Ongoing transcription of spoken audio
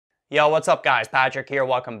Yo, what's up guys? Patrick here,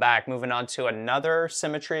 welcome back. Moving on to another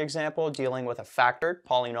symmetry example dealing with a factored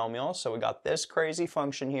polynomial. So we got this crazy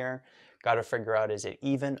function here. Got to figure out, is it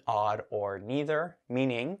even, odd, or neither?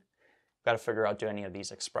 Meaning, got to figure out, do any of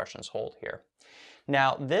these expressions hold here?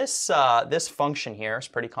 Now this function here is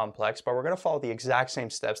pretty complex, but we're going to follow the exact same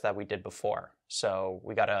steps that we did before. So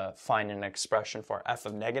we got to find an expression for f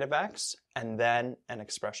of negative x, and then an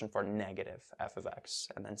expression for negative f of x,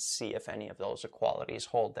 and then see if any of those equalities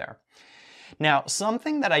hold there. Now,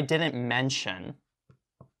 something that I didn't mention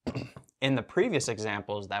in the previous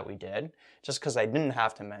examples that we did, just because I didn't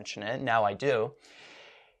have to mention it, now I do,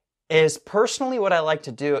 is personally what I like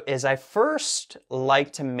to do is I first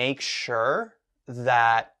like to make sure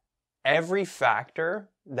that every factor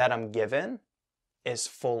that I'm given is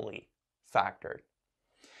fully factored.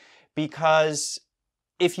 Because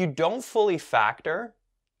if you don't fully factor,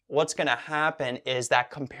 what's going to happen is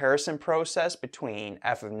that comparison process between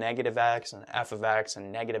f of negative x and f of x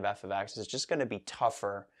and negative f of x is just going to be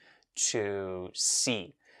tougher to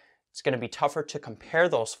see. It's going to be tougher to compare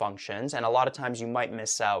those functions, and a lot of times you might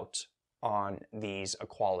miss out on these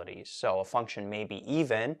equalities. So a function may be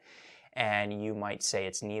even, and you might say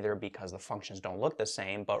it's neither because the functions don't look the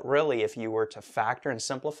same, but really if you were to factor and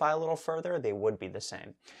simplify a little further, they would be the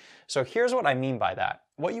same. So here's what I mean by that.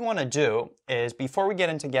 What you want to do is, before we get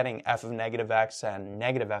into getting f of negative x and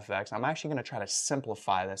negative f of x, I'm actually going to try to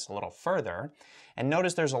simplify this a little further. And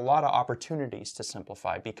notice there's a lot of opportunities to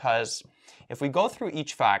simplify, because if we go through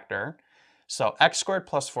each factor, so x squared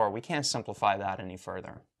plus 4, we can't simplify that any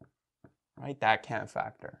further. Right? That can't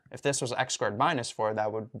factor. If this was x squared minus 4,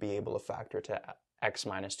 that would be able to factor to x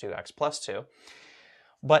minus 2, x plus 2.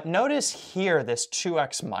 But notice here, this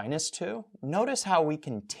 2x minus 2, notice how we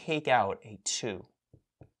can take out a 2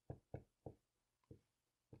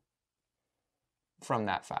 from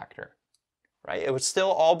that factor. Right? It would still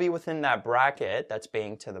all be within that bracket that's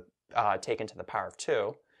being taken to the power of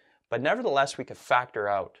 2, but nevertheless we could factor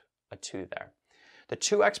out a 2 there. The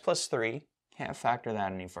 2x plus 3, can't factor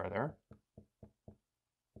that any further.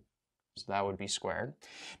 So that would be squared.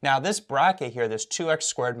 Now this bracket here, this 2x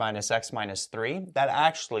squared minus x minus 3, that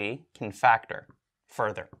actually can factor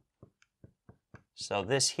further. So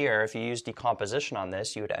this here, if you use decomposition on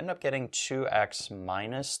this, you would end up getting 2x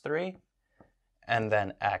minus 3 and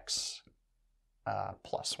then x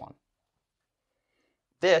plus 1.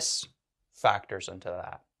 This factors into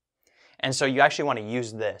that. And so you actually want to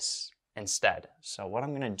use this instead. So what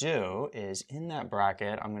I'm going to do is, in that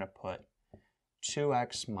bracket, I'm going to put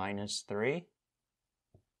 2x minus 3,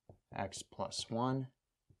 x plus 1,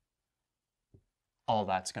 all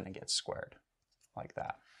that's going to get squared, like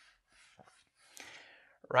that.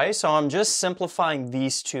 Right? So I'm just simplifying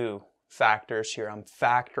these two factors here. I'm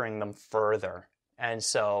factoring them further. And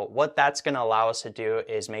so what that's going to allow us to do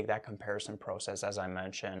is make that comparison process, as I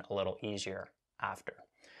mentioned, a little easier after.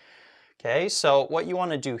 Okay, so what you want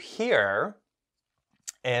to do here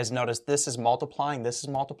is, notice this is multiplying,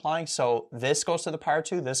 so this goes to the power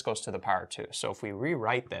 2, this goes to the power 2. So if we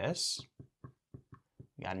rewrite this,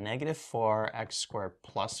 we got negative 4x squared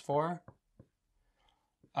plus 4.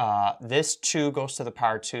 This 2 goes to the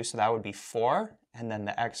power 2, so that would be 4, and then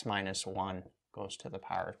the x minus 1 goes to the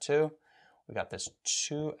power of 2. We got this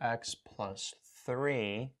 2x plus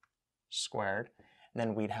 3 squared, and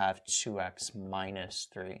then we'd have 2x minus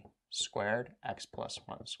 3 squared, x plus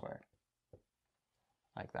 1 squared.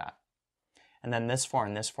 Like that. And then this 4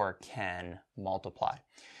 and this 4 can multiply.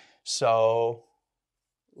 So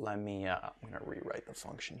I'm going to rewrite the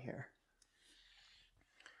function here.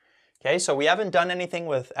 Okay, so we haven't done anything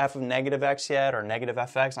with f of negative x yet, or negative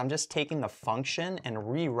fx. I'm just taking the function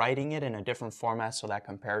and rewriting it in a different format so that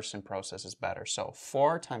comparison process is better. So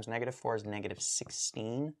 4 times negative 4 is negative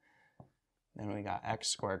 16. Then we got x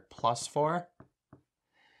squared plus 4.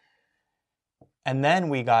 And then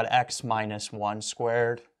we got x minus 1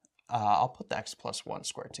 squared. I'll put the x plus 1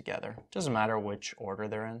 squared together. Doesn't matter which order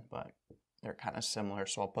they're in, but they're kind of similar,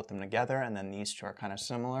 so I'll put them together. And then these two are kind of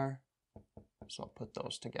similar, so I'll put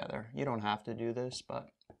those together. You don't have to do this, but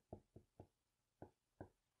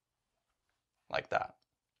like that.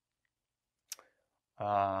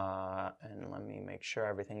 And let me make sure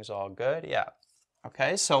everything's all good. Yeah.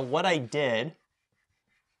 Okay, so what I did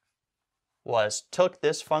was took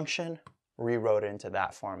this function, rewrote it into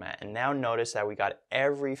that format. And now notice that we got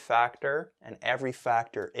every factor, and every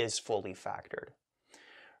factor is fully factored.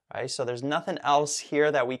 Right? So there's nothing else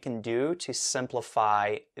here that we can do to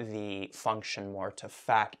simplify the function more, to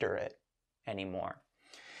factor it anymore.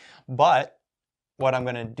 But what I'm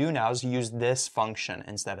going to do now is use this function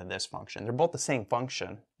instead of this function. They're both the same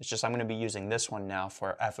function. It's just I'm going to be using this one now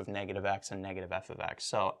for f of negative x and negative f of x.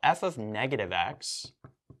 So f of negative x,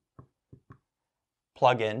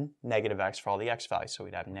 plug in negative x for all the x values. So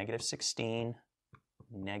we'd have negative 16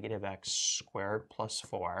 negative x squared plus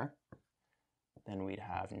 4. Then we'd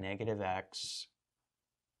have negative x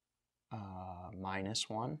minus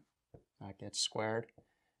 1. That gets squared.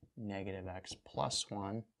 Negative x plus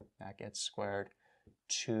 1. That gets squared.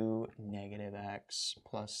 2 negative x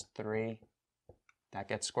plus 3. That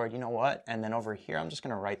gets squared. You know what? And then over here, I'm just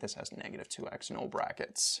going to write this as negative 2x, no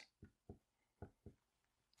brackets.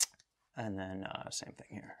 And then same thing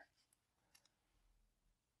here.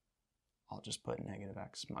 I'll just put negative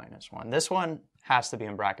x minus 1. This one has to be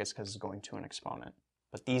in brackets because it's going to an exponent.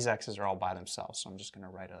 But these x's are all by themselves, so I'm just going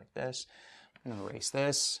to write it like this. I'm going to erase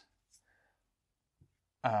this.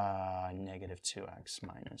 Negative 2x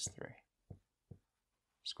minus 3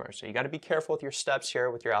 squared. So you got to be careful with your steps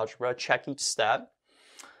here with your algebra. Check each step.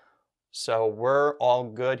 So we're all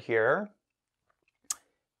good here.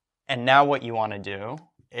 And now what you want to do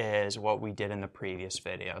is what we did in the previous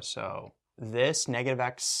video. So this negative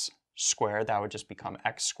x squared, that would just become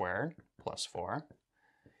x squared plus 4.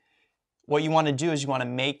 What you want to do is you want to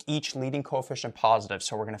make each leading coefficient positive.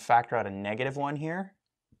 So we're going to factor out a negative 1 here.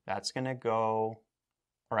 That's going to go,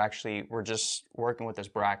 or actually we're just working with this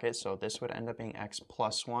bracket. So this would end up being x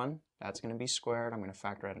plus 1. That's going to be squared. I'm going to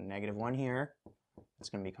factor out a negative 1 here. It's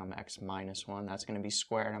going to become x minus 1. That's going to be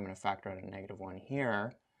squared. I'm going to factor out a negative 1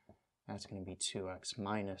 here. That's going to be 2x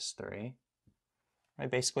minus 3. Right?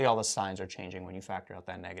 Basically all the signs are changing when you factor out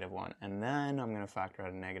that negative 1. And then I'm going to factor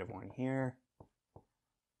out a negative 1 here.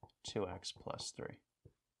 2x plus 3.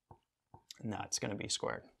 And that's going to be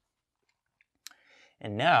squared.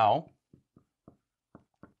 And now,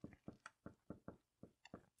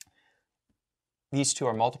 these two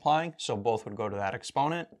are multiplying, so both would go to that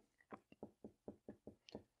exponent.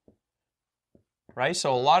 Right?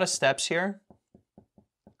 So a lot of steps here.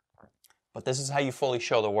 But this is how you fully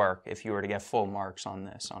show the work if you were to get full marks on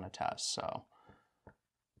this on a test. So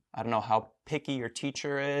I don't know how picky your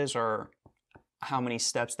teacher is or how many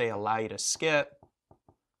steps they allow you to skip.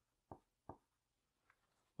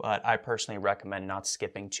 But I personally recommend not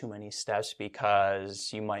skipping too many steps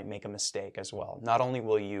because you might make a mistake as well. Not only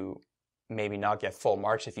will you maybe not get full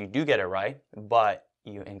marks if you do get it right, but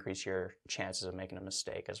you increase your chances of making a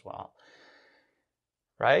mistake as well.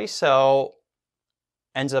 Right? So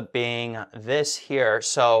ends up being this here.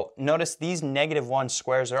 So notice these negative 1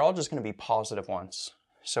 squares, they're all just going to be positive ones.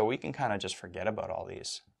 So we can kind of just forget about all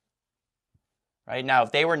these. Right? Now,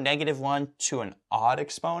 if they were negative 1 to an odd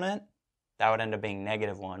exponent, that would end up being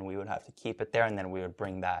negative 1. We would have to keep it there, and then we would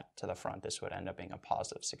bring that to the front. This would end up being a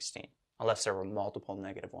positive 16. Unless there were multiple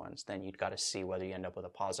negative 1s, then you'd got to see whether you end up with a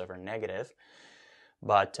positive or negative.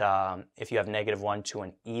 But if you have negative 1 to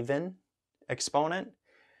an even exponent,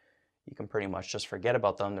 you can pretty much just forget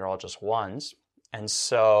about them. They're all just 1s. And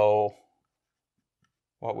so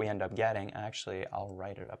what we end up getting, actually, I'll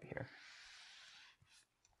write it up here.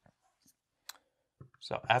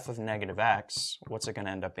 So f of negative x, what's it going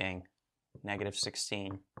to end up being? Negative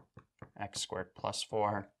 16 x squared plus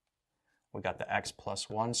 4. We got the x plus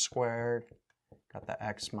 1 squared. Got the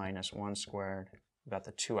x minus 1 squared. We got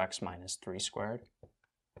the 2x minus 3 squared.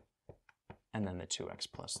 And then the 2x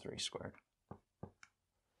plus 3 squared.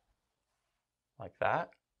 Like that.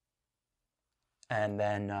 And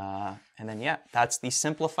then yeah, that's the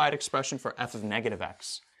simplified expression for f of negative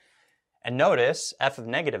x. And notice f of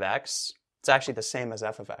negative x, it's actually the same as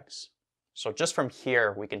f of x. So just from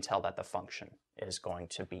here, we can tell that the function is going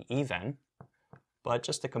to be even. But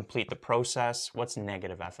just to complete the process, what's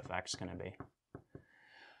negative f of x going to be?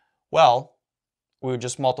 Well, we would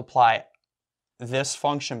just multiply this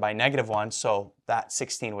function by negative 1, so that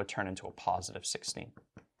 16 would turn into a positive 16.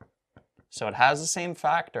 So it has the same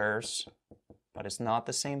factors, but it's not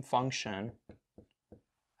the same function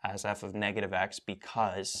as f of negative x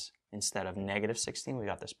because instead of negative 16, we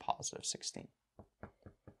got this positive 16.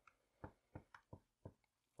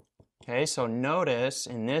 Okay, so notice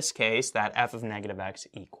in this case that f of negative x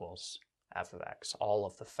equals f of x. All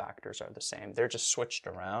of the factors are the same. They're just switched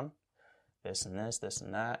around. This and this, this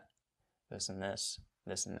and that, this and this,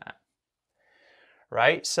 this and that.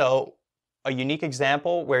 Right? So a unique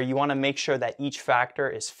example where you want to make sure that each factor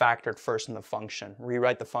is factored first in the function.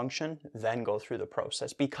 Rewrite the function, then go through the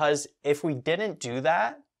process. Because if we didn't do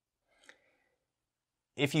that,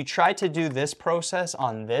 if you tried to do this process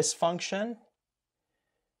on this function,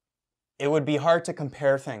 it would be hard to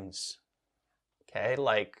compare things. Okay,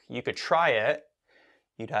 like you could try it.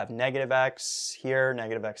 you'd have negative x here,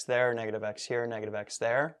 negative x there, negative x here, negative x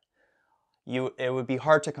there. It would be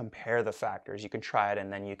hard to compare the factors. You could try it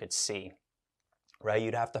and then you could see, right?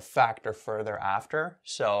 You'd have to factor further after.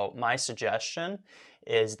 So my suggestion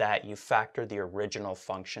is that you factor the original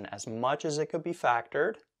function as much as it could be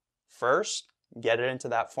factored first, get it into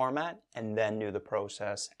that format, and then do the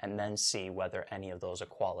process, and then see whether any of those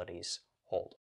equalities hold.